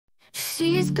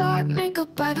She's got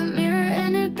makeup by the mirror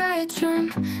in her bedroom,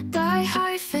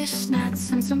 thigh-high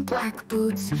fishnets and some black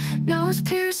boots, nose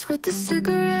pierced with the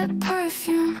cigarette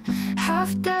perfume.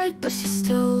 Half dead, but she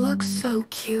still looks so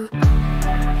cute.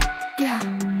 Yeah,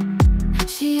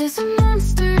 she is a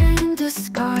monster in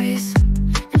disguise,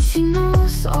 and she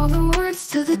knows all the words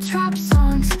to the trap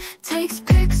songs. Takes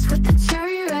pics with the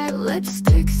cherry red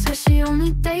lipstick, says she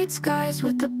only dates guys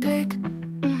with the big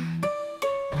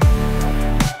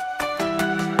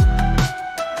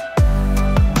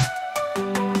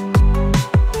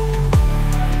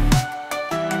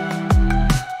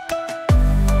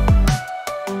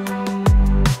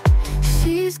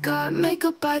She's got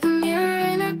makeup by the mirror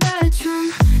in her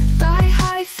bedroom,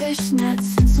 thigh-high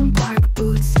fishnets and some black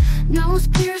boots, nose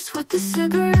pierced with the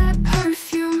cigarette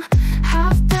perfume.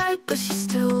 Half dead, but she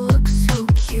still looks so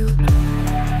cute.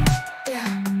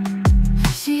 Yeah,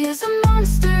 she is a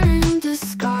monster in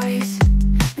disguise,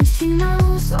 and she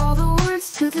knows all the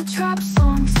words to the trap song.